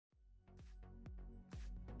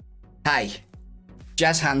Hi,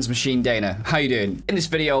 Jazz Hands Machine Dana. How you doing? In this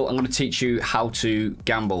video, I'm going to teach you how to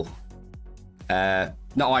gamble. Not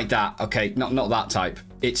like that, okay? Not that type.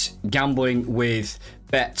 It's gambling with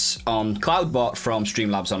bets on Cloudbot from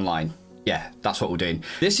Streamlabs Online. Yeah, that's what we're doing.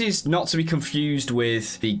 This is not to be confused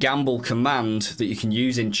with the gamble command that you can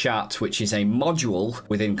use in chat, which is a module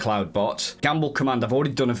within Cloudbot. Gamble command, I've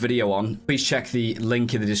already done a video on. Please check the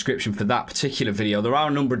link in the description for that particular video. There are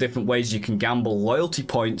a number of different ways you can gamble loyalty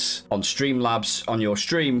points on Streamlabs on your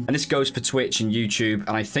stream, and this goes for Twitch and YouTube,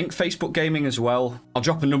 and I think Facebook gaming as well. I'll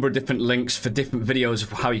drop a number of different links for different videos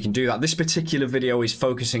of how you can do that. This particular video is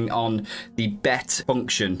focusing on the bet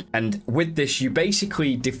function, and with this, you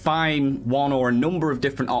basically define one or a number of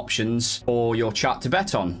different options for your chat to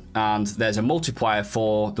bet on, and there's a multiplier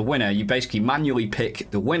for the winner. You basically manually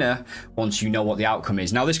pick the winner once you know what the outcome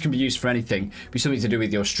is. Now, this can be used for anything. It could be something to do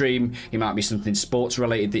with your stream. It might be something sports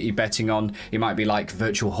related that you're betting on. It might be like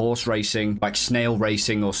virtual horse racing, like snail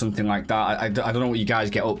racing or something like that. I don't know what you guys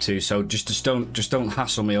get up to, so just don't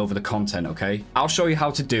hassle me over the content, okay? I'll show you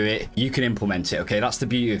how to do it. You can implement it, okay? That's the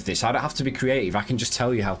beauty of this. I don't have to be creative. I can just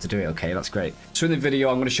tell you how to do it, okay? That's great. So in the video,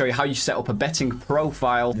 I'm going to show you how you set up a betting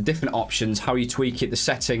profile, the different options, how you tweak it, the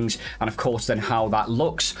settings, and of course then how that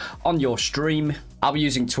looks on your stream. I'll be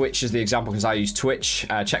using Twitch as the example because I use Twitch.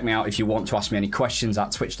 Check me out if you want to ask me any questions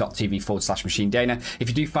at twitch.tv/MachineDana. If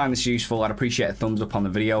you do find this useful, I'd appreciate a thumbs up on the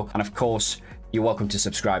video, and of course you're welcome to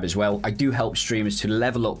subscribe as well. I do help streamers to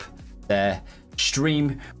level up their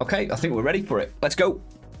stream. Okay, I think we're ready for it. Let's go.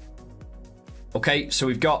 Okay, so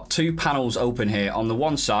we've got two panels open here. On the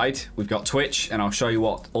one side, we've got Twitch, and I'll show you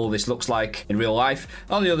what all this looks like in real life.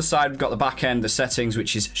 On the other side, we've got the back end, the settings,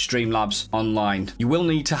 which is Streamlabs Online. You will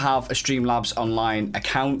need to have a Streamlabs Online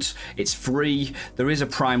account. It's free. There is a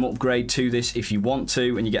Prime upgrade to this if you want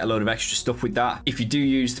to, and you get a load of extra stuff with that. If you do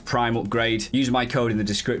use the Prime upgrade, use my code in the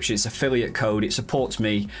description. It's affiliate code. It supports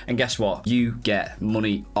me, and guess what? You get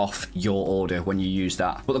money off your order when you use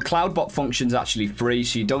that. But the Cloudbot function is actually free,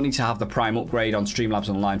 so you don't need to have the Prime upgrade on Streamlabs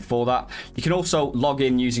Online for that. You can also log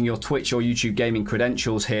in using your Twitch or YouTube gaming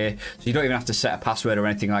credentials here, so you don't even have to set a password or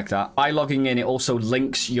anything like that. By logging in, it also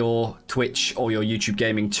links your Twitch or your YouTube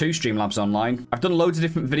gaming to Streamlabs Online. I've done loads of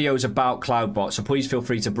different videos about Cloudbot, so please feel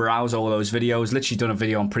free to browse all of those videos. Literally done a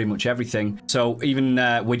video on pretty much everything, so even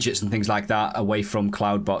widgets and things like that away from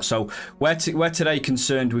Cloudbot. So we're today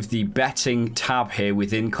concerned with the betting tab here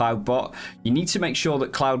within Cloudbot. You need to make sure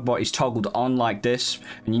that Cloudbot is toggled on like this,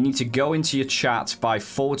 and you need to go into your chat by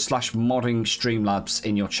 /modding Streamlabs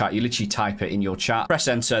in your chat. You literally type it in your chat, press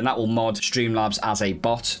enter, and that will mod Streamlabs as a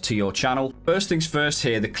bot to your channel. First things first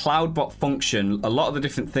here, the Cloudbot function, a lot of the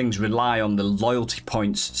different things rely on the loyalty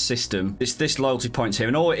points system. It's this loyalty points here,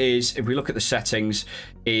 and all it is, if we look at the settings,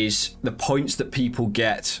 is the points that people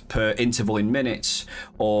get per interval in minutes,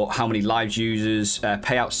 or how many live users,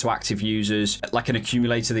 payouts to active users, like an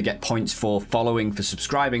accumulator. They get points for following, for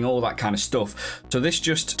subscribing, all that kind of stuff. So this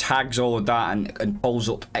just tags all of that and pulls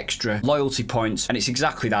up extra loyalty points, and it's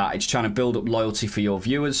exactly that. It's trying to build up loyalty for your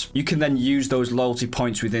viewers. You can then use those loyalty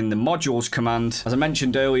points within the modules command. As I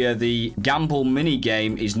mentioned earlier, the gamble mini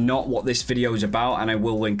game is not what this video is about, and I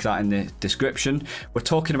will link that in the description. We're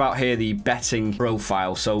talking about here the betting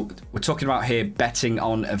profile. So we're talking about here betting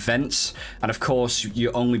on events, and of course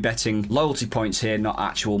you're only betting loyalty points here, not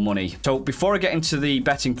actual money. So before I get into the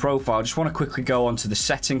betting profile, I just want to quickly go on to the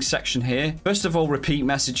settings section here. First of all, repeat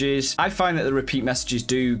messages. I find that the repeat messages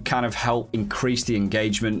do kind of help increase the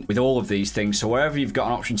engagement with all of these things. So wherever you've got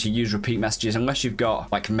an option to use repeat messages, unless you've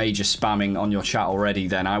got like major spamming on your chat already,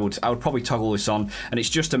 then I would probably toggle this on, and it's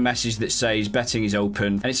just a message that says betting is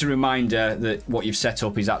open, and it's a reminder that what you've set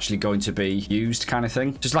up is actually going to be used, kind of thing.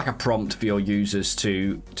 Just like a prompt for your users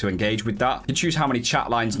to engage with that. You can choose how many chat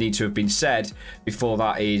lines need to have been said before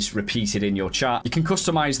that is repeated in your chat. You can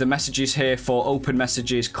customize the messages here for open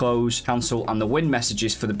messages, close, cancel, and the win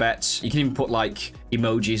messages for the bets. You can even put like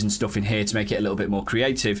emojis and stuff in here to make it a little bit more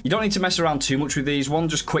creative. You don't need to mess around too much with these. One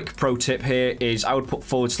just quick pro tip here is I would put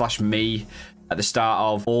 /me at the start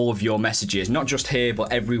of all of your messages, not just here, but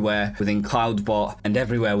everywhere within Cloudbot and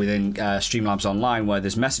everywhere within Streamlabs Online where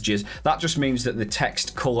there's messages. That just means that the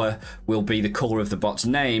text color will be the color of the bot's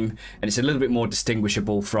name, and it's a little bit more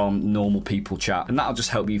distinguishable from normal people chat, and that'll just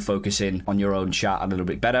help you focus in on your own chat a little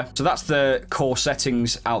bit better. So that's the core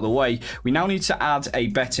settings out the way. We now need to add a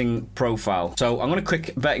betting profile. So I'm going to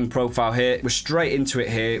click betting profile here. We're straight into it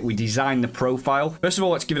here. We design the profile. First of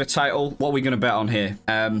all, let's give it a title. What are we going to bet on here?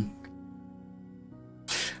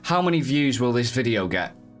 How many views will this video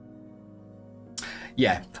get?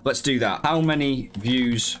 Yeah, let's do that. How many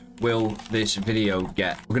views will this video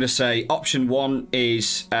get? We're going to say option 1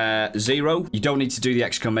 is 0. You don't need to do the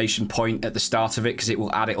exclamation point at the start of it because it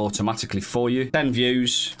will add it automatically for you. 10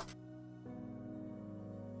 views.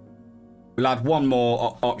 We'll add one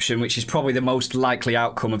more option, which is probably the most likely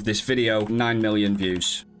outcome of this video. 9 million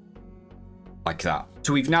views. Like that.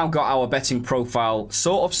 So we've now got our betting profile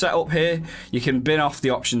sort of set up here. You can bin off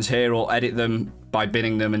the options here or edit them by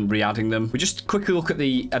binning them and re-adding them. We just quickly look at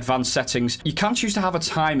the advanced settings. You can choose to have a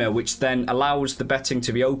timer, which then allows the betting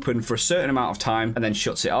to be open for a certain amount of time and then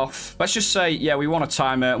shuts it off. Let's just say, yeah, we want a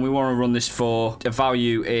timer and we want to run this for a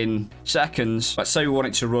value in seconds. Let's say we want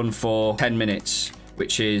it to run for 10 minutes,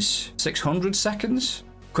 which is 600 seconds.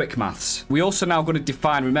 Quick maths. We also now going to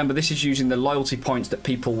define, remember this is using the loyalty points that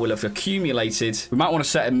people will have accumulated. We might want to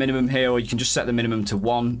set a minimum here, or you can just set the minimum to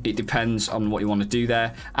 1. It depends on what you want to do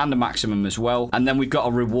there, and the maximum as well. And then we've got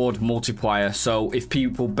a reward multiplier. So if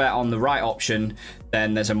people bet on the right option,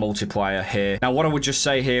 then there's a multiplier here. Now, what I would just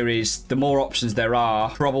say here is the more options there are,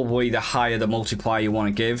 probably the higher the multiplier you want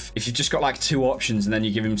to give. If you've just got like 2 options and then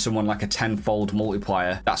you give him someone like a 10-fold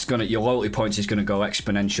multiplier, that's gonna, your loyalty points is gonna go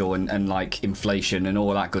exponential and like inflation and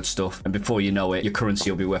all that good stuff. And before you know it, your currency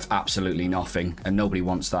will be worth absolutely nothing, and nobody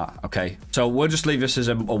wants that. Okay, so we'll just leave this as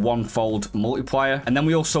a 1-fold multiplier. And then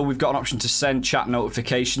we've got an option to send chat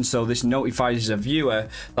notifications. So this notifies a viewer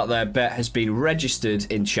that their bet has been registered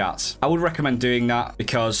in chat. I would recommend doing that,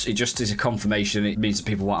 because it just is a confirmation. It means that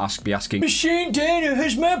people won't be asking, Machine Dana,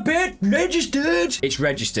 has my bet registered? It's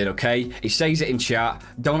registered, okay? It says it in chat.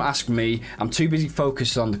 Don't ask me. I'm too busy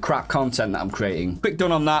focused on the crap content that I'm creating. Quick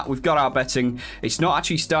done on that. We've got our betting. It's not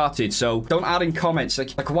actually started, so don't add in comments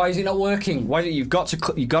like why is it not working? Why you've got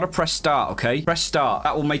to press start, okay? Press start.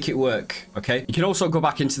 That will make it work, okay? You can also go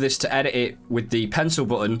back into this to edit it with the pencil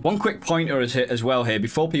button. One quick pointer as well here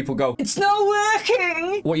before people go, it's not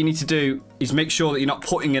working. What you need to do is make sure that you're not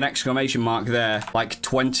putting an exclamation mark there like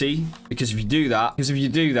 20, because if you do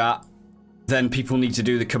that, then people need to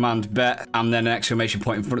do the command bet and then an exclamation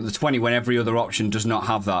point in front of the 20 when every other option does not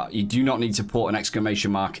have that. You do not need to put an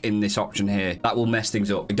exclamation mark in this option here. That will mess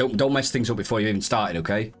things up. Don't mess things up before you even started,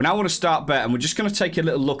 okay? Now I want to start bet, and we're just going to take a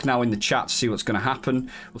little look now in the chat to see what's going to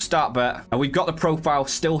happen. We'll start bet, and we've got the profile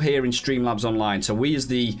still here in Streamlabs Online. So we as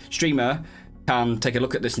the streamer can take a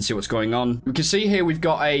look at this and see what's going on. We can see here we've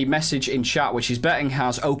got a message in chat which is betting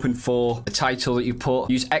has opened for the title that you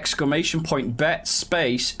put. Use exclamation point bet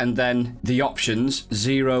space and then the options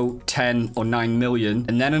 0, 10 or 9 million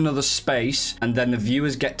and then another space, and then the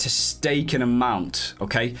viewers get to stake an amount.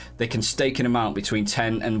 Okay, they can stake an amount between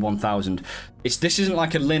 10 and 1,000. This isn't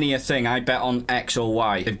like a linear thing. I bet on X or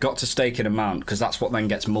Y. They've got to stake an amount because that's what then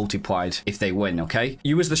gets multiplied if they win, okay?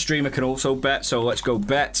 You as the streamer can also bet. So let's go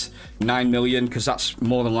bet 9 million because that's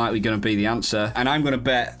more than likely going to be the answer. And I'm going to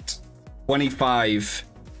bet 25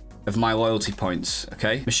 of my loyalty points,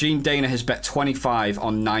 okay? Machine Dana has bet 25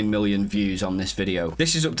 on 9 million views on this video.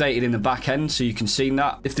 This is updated in the back end, so you can see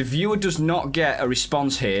that. If the viewer does not get a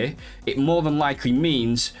response here, it more than likely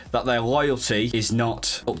means that their loyalty is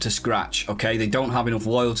not up to scratch, okay? They don't have enough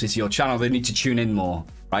loyalty to your channel. They need to tune in more.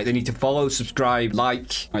 Right, they need to follow, subscribe,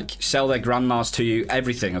 like sell their grandmas to you,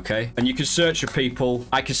 everything, okay? And you can search for people.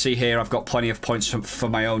 I can see here I've got plenty of points for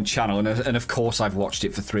my own channel, and of course I've watched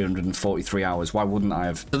it for 343 hours. Why wouldn't I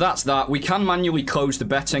have? So that's that. We can manually close the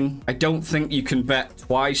betting. I don't think you can bet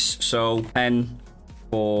twice, so 10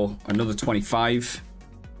 for another 25.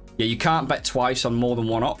 Yeah, you can't bet twice on more than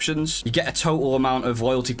one options. You get a total amount of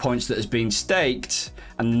loyalty points that has been staked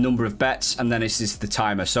and the number of bets, and then this is the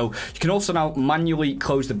timer. So you can also now manually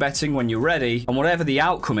close the betting when you're ready, and whatever the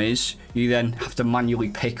outcome is, you then have to manually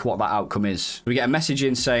pick what that outcome is. We get a message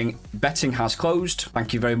in saying betting has closed.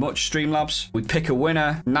 Thank you very much, Streamlabs. We pick a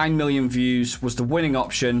winner. 9 million views was the winning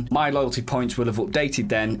option. My loyalty points will have updated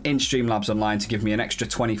then in Streamlabs Online to give me an extra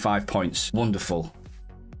 25 points. Wonderful.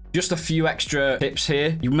 Just a few extra tips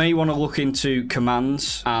here. You may want to look into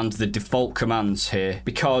commands and the default commands here,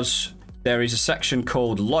 because there is a section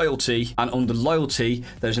called loyalty, and under loyalty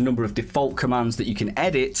there's a number of default commands that you can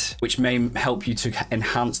edit which may help you to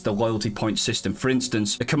enhance the loyalty point system. For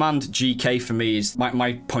instance, the command GK for me is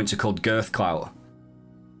my points are called girth clout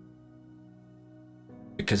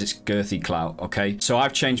because it's girthy clout, okay? So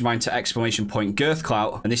I've changed mine to exclamation point girth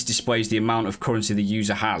clout, and this displays the amount of currency the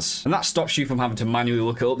user has, and that stops you from having to manually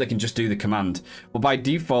look it up. They can just do the command. But by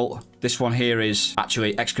default, this one here is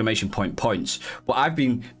actually exclamation point points. But I've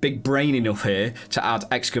been big brain enough here to add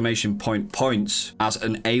exclamation point points as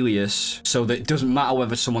an alias, so that it doesn't matter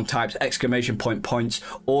whether someone types exclamation point points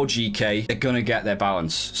or GK, they're gonna get their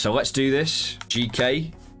balance. So let's do this.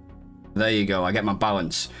 GK. There you go, I get my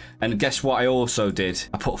balance. And guess what I also did?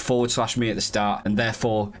 I put /me at the start, and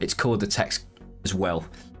therefore it's colored the text as well.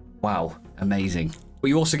 Wow, amazing. But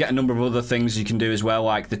you also get a number of other things you can do as well,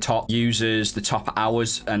 like the top users, the top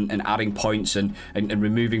hours, and adding points and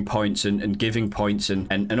removing points and giving points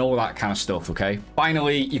and all that kind of stuff, okay?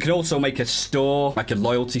 Finally, you can also make a store, like a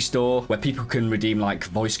loyalty store, where people can redeem like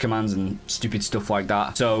voice commands and stupid stuff like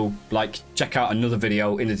that. So like check out another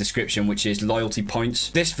video in the description, which is loyalty points.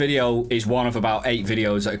 This video is one of about 8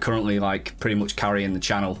 videos that are currently like pretty much carrying the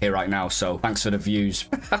channel here right now. So thanks for the views.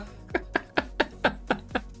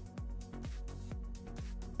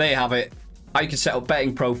 There you have it. How you can set up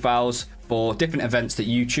betting profiles for different events that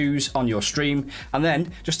you choose on your stream, and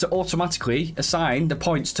then just to automatically assign the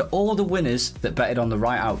points to all the winners that betted on the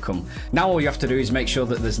right outcome. Now all you have to do is make sure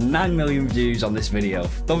that there's 9 million views on this video.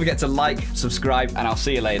 Don't forget to like, subscribe, and I'll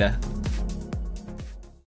see you later.